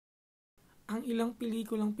Ang ilang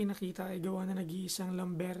pelikulang pinakita ay gawa na nag-iisang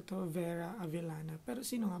Lamberto Vera Avellana. Pero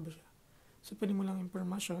sino nga ba siya? Sa panimulang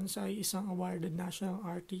impormasyon, siya ay isang awarded national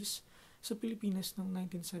artist sa Pilipinas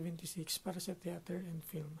noong 1976 para sa theater and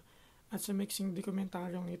film. At sa mixing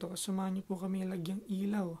dokumentaryong ito, samahan niyo po kami lagyang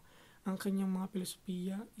ilaw ang kanyang mga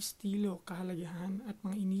filosofiya, estilo, kahalagahan at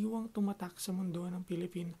mga iniwang tumatak sa mundo ng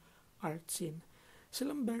Philippine art scene. Si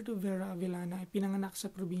Lamberto Vera Avellana ay pinanganak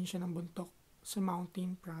sa probinsya ng Bontoc sa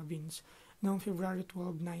Mountain Province noong February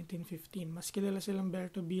 12, 1915. Mas kilala si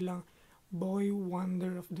Lamberto bilang Boy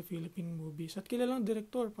Wonder of the Philippine Movies at kilalang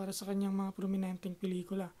direktor para sa kanyang mga prominenteng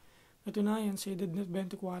pelikula. Katunayan, sa edad na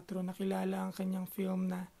 24, nakilala ang kanyang film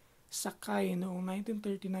na Sakay noong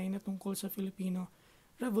 1939 na tungkol sa Filipino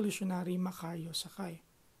Revolutionary Macario Sakay.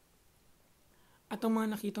 At ang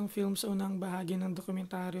mga nakitang film sa unang bahagi ng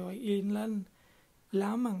dokumentaryo ay ilan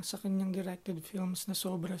lamang sa kanyang directed films na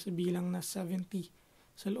sobra sa bilang na 70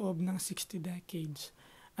 sa loob ng 60 decades.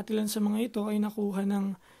 At ilan sa mga ito ay nakakuha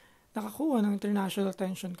ng international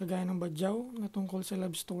attention kagaya ng Badyaw na tungkol sa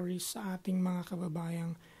love stories sa ating mga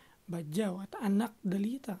kababayang Badyaw at Anak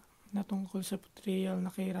Dalita na tungkol sa portrayal na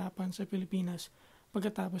kahirapan sa Pilipinas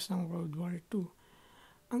pagkatapos ng World War II.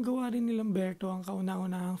 Ang gawa rin ni Lamberto ang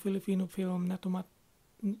kauna-unahang Filipino film na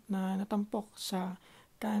natampok sa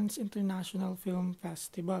Cannes International Film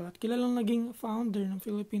Festival at kilalang naging founder ng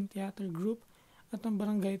Philippine Theater Group at ang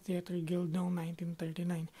Barangay Theater Guild noong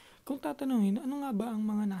 1939. Kung tatanungin, ano nga ba ang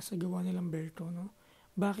mga nasa gawa ni Lamberto? No?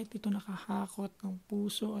 Bakit ito nakahakot ng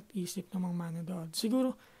puso at isip ng mga manonood?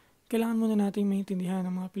 Siguro, kailangan muna nating maintindihan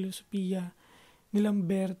ang mga filosofiya ni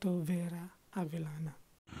Lamberto Vera Avellana.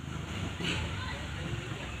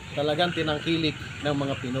 Talagang tinangkilik ng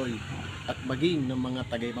mga Pinoy at maging ng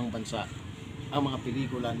mga taga-ibang bansa ang mga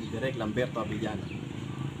pelikula ni Direk Lamberto Avellana.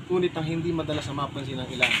 Ngunit ang hindi madalas na mapansin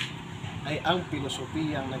ng ilan ay ang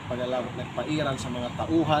pilosopiyang nagpairan sa mga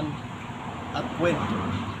tauhan at kwento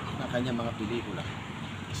ng kanyang mga pelikula.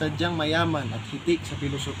 Sadyang mayaman at hitik sa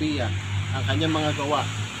filosofiya ang kanyang mga gawa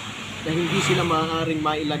na hindi sila maaaring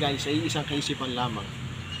mailagay sa iisang kaisipan lamang,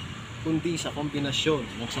 kundi sa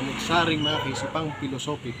kombinasyon ng samut-saring mga kaisipang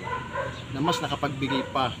pilosopiko na mas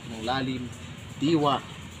nakapagbigay pa ng lalim, diwa,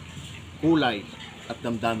 kulay at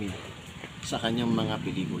damdamin sa kanyang mga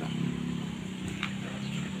pelikula.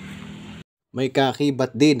 May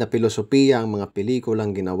kakibat din na pilosopiya ang mga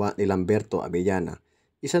pelikulang ginawa ni Lamberto Avellana.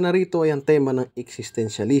 Isa na rito ay ang tema ng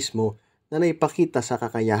eksistensyalismo na naipakita sa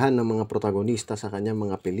kakayahan ng mga protagonista sa kanyang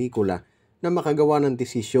mga pelikula na makagawa ng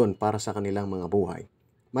desisyon para sa kanilang mga buhay.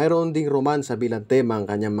 Mayroon ding romansa bilang tema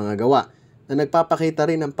ang kanyang mga gawa na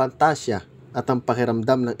nagpapakita rin ng pantasya at ang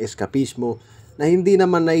pakiramdam ng eskapismo na hindi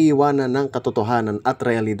naman naiiwanan ng katotohanan at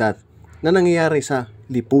realidad na nangyayari sa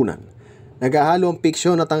lipunan. Naghahalo ang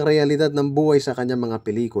piksyon at ang realidad ng buhay sa kanyang mga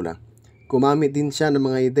pelikula. Gumamit din siya ng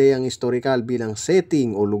mga ideyang historikal bilang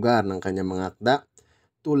setting o lugar ng kanyang mga akda,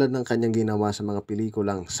 tulad ng kanyang ginawa sa mga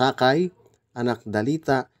pelikulang Sakay, Anak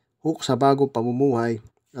Dalita, Hook sa Bagong Pamumuhay,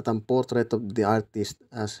 at ang Portrait of the Artist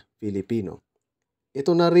as Filipino.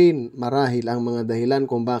 Ito na rin marahil ang mga dahilan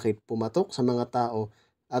kung bakit pumatok sa mga tao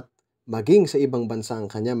at maging sa ibang bansa ang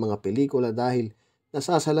kanyang mga pelikula dahil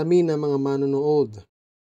nasasalamin ng mga manonood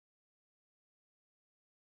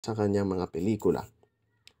sa kanyang mga pelikula.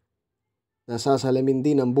 Nasasalamin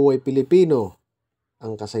din ang buhay Pilipino,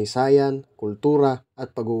 ang kasaysayan, kultura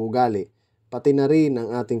at pag-uugali, pati na rin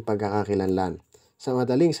ang ating pagkakakilanlan. Sa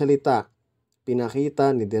madaling salita,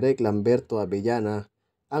 pinakita ni Direk Lamberto Avellana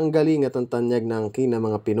ang galing at ang tanyag ng angkin ng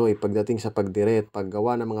mga Pinoy pagdating sa pagdire at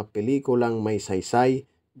paggawa ng mga pelikulang may saysay,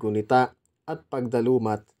 gunita at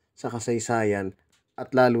pagdalumat sa kasaysayan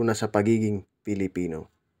at lalo na sa pagiging Pilipino.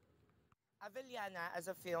 Avellana, as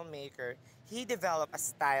a filmmaker, he developed a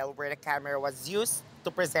style where the camera was used to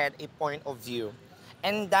present a point of view.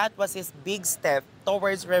 And that was his big step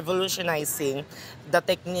towards revolutionizing the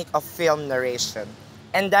technique of film narration.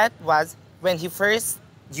 And that was when he first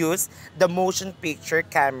used the motion picture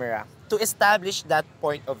camera to establish that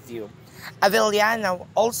point of view. Avellana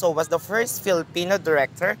also was the first Filipino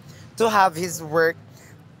director to have his work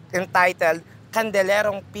entitled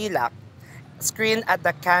Candelerong Pilak screened at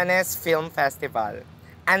the Cannes Film Festival.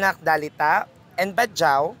 Anak Dalita and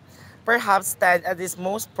Badyaw perhaps stand as his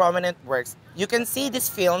most prominent works. You can see these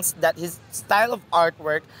films that his style of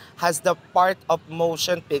artwork has the part of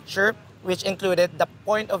motion picture, which included the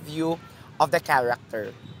point of view of the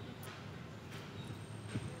character.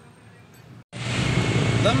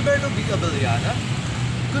 Lamberto V. Avellana,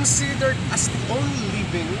 considered as the only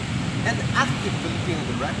living and active Filipino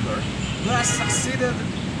director who has succeeded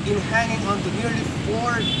in hanging on to nearly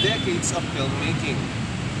 4 decades of filmmaking,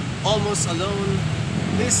 almost alone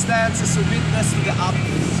He stands as a witness to the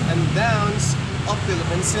ups and downs of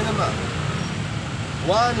Philippine cinema.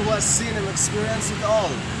 One who has seen and experienced it all,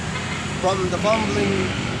 from the bumbling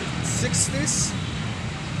 60s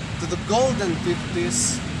to the golden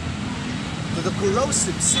 50s to the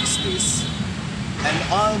corrosive 60s and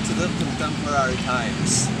on to the contemporary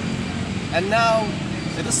times. And now,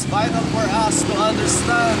 it is vital for us to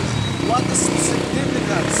understand what is the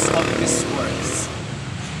significance of these words.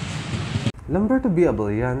 Lamberto B.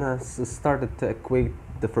 Avellana started to equate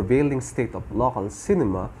the prevailing state of local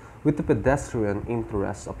cinema with the pedestrian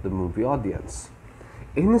interest of the movie audience.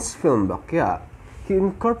 In his film Bakya, he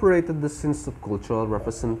incorporated the sense of cultural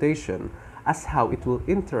representation as how it will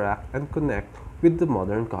interact and connect with the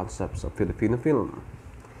modern concepts of Filipino film.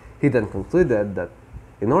 He then concluded that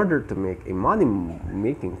in order to make a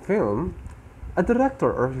money-making film, a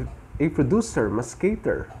director or a producer must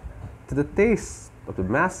cater to the taste of the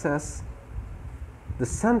masses, the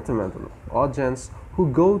sentimental audience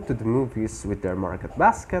who go to the movies with their market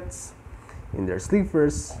baskets, in their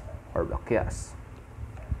sleepers, or bakyas.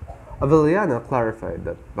 Avellana clarified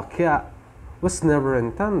that bakya was never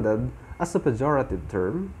intended as a pejorative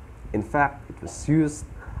term. In fact, it was used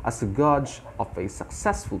as a gauge of a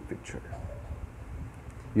successful picture.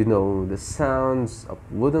 You know, the sounds of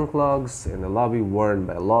wooden clogs in the lobby worn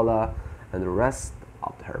by Lola and the rest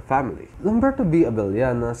of her family. Lamberto B.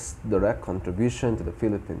 Avellana's direct contribution to the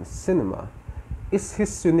Philippine cinema is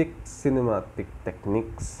his unique cinematic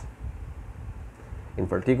techniques. In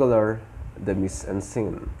particular, the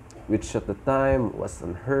mise-en-scène, which at the time was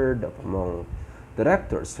unheard of among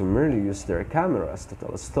directors who merely used their cameras to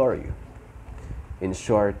tell a story. In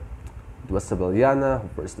short, it was Avellana who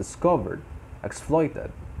first discovered,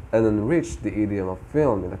 exploited, and enriched the idiom of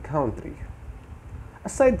film in the country.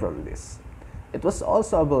 Aside from this, it was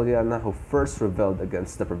also Avellana who first rebelled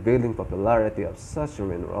against the prevailing popularity of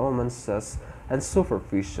saccharine romances and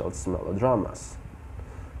superficial melodramas.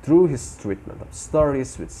 Through his treatment of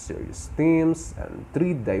stories with serious themes and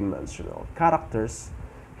three-dimensional characters,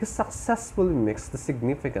 he successfully mixed the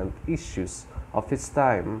significant issues of his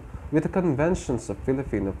time with the conventions of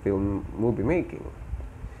Filipino film movie making.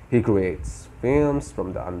 He creates films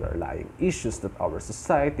from the underlying issues that our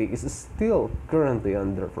society is still currently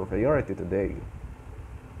under priority today,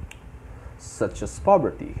 such as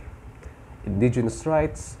poverty, indigenous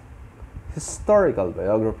rights, historical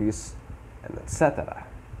biographies, and etc.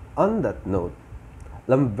 On that note,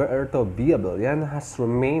 Lamberto B. Avellana has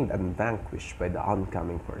remained unvanquished by the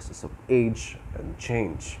oncoming forces of age and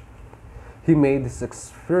change. He made his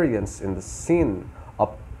experience in the scene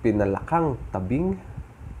of Pinalakang Tabing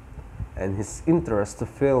and his interest to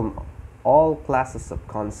film all classes of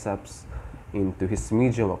concepts into his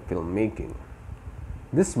medium of filmmaking.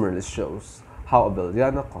 This merely shows how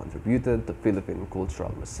Avellana contributed to Philippine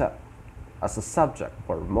cultural reset as a subject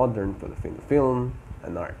for modern Filipino film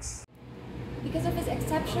and arts. Because of his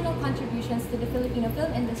exceptional contributions to the Filipino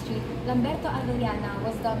film industry, Lamberto Avellana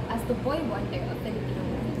was dubbed as the boy wonder of Filipino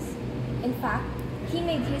movies. In fact, he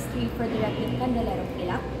made history for directing Candelerong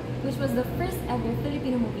Pilak, which was the first ever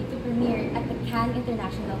Filipino movie to premiere at the Cannes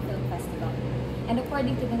International Film Festival. And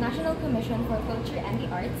according to the National Commission for Culture and the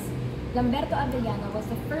Arts, Lamberto Avellana was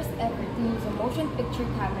the first ever to use a motion picture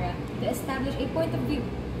camera to establish a point of view,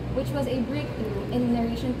 which was a breakthrough in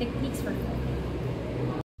narration techniques for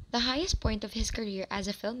film. The highest point of his career as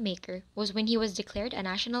a filmmaker was when he was declared a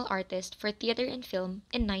national artist for theater and film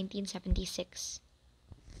in 1976.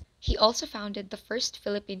 He also founded the first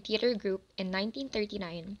Philippine theater group in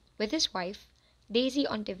 1939 with his wife, Daisy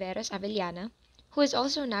Ontiveros Avellana, who is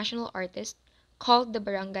also a national artist, called the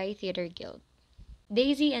Barangay Theater Guild.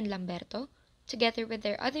 Daisy and Lamberto, together with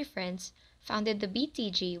their other friends, founded the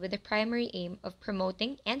BTG with the primary aim of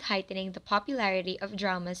promoting and heightening the popularity of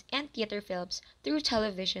dramas and theater films through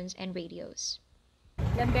televisions and radios.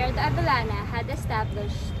 Lamberto Avellana had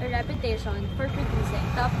established a reputation for producing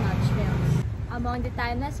top-notch films. Among the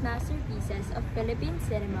timeless masterpieces of Philippine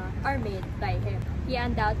cinema are made by him. He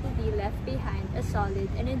undoubtedly left behind a solid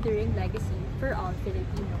and enduring legacy for all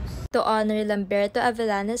Filipinos. To honor Lamberto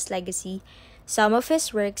Avellana's legacy, some of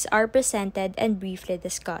his works are presented and briefly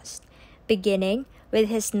discussed, beginning with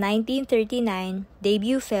his 1939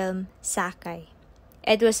 debut film, Sakay.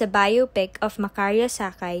 It was a biopic of Macario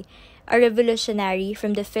Sakay, a revolutionary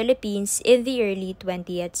from the Philippines in the early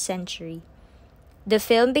 20th century. The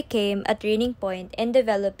film became a turning point in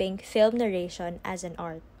developing film narration as an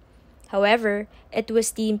art. However, it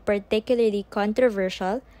was deemed particularly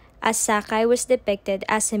controversial as Sakay was depicted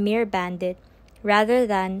as a mere bandit rather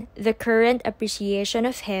than the current appreciation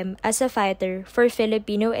of him as a fighter for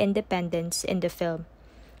Filipino independence in the film.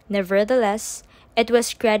 Nevertheless, It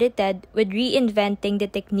was credited with reinventing the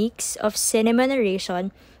techniques of cinema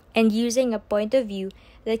narration and using a point of view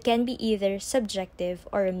that can be either subjective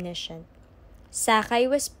or omniscient. Sakai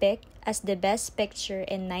was picked as the best picture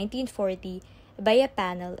in 1940 by a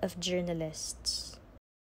panel of journalists.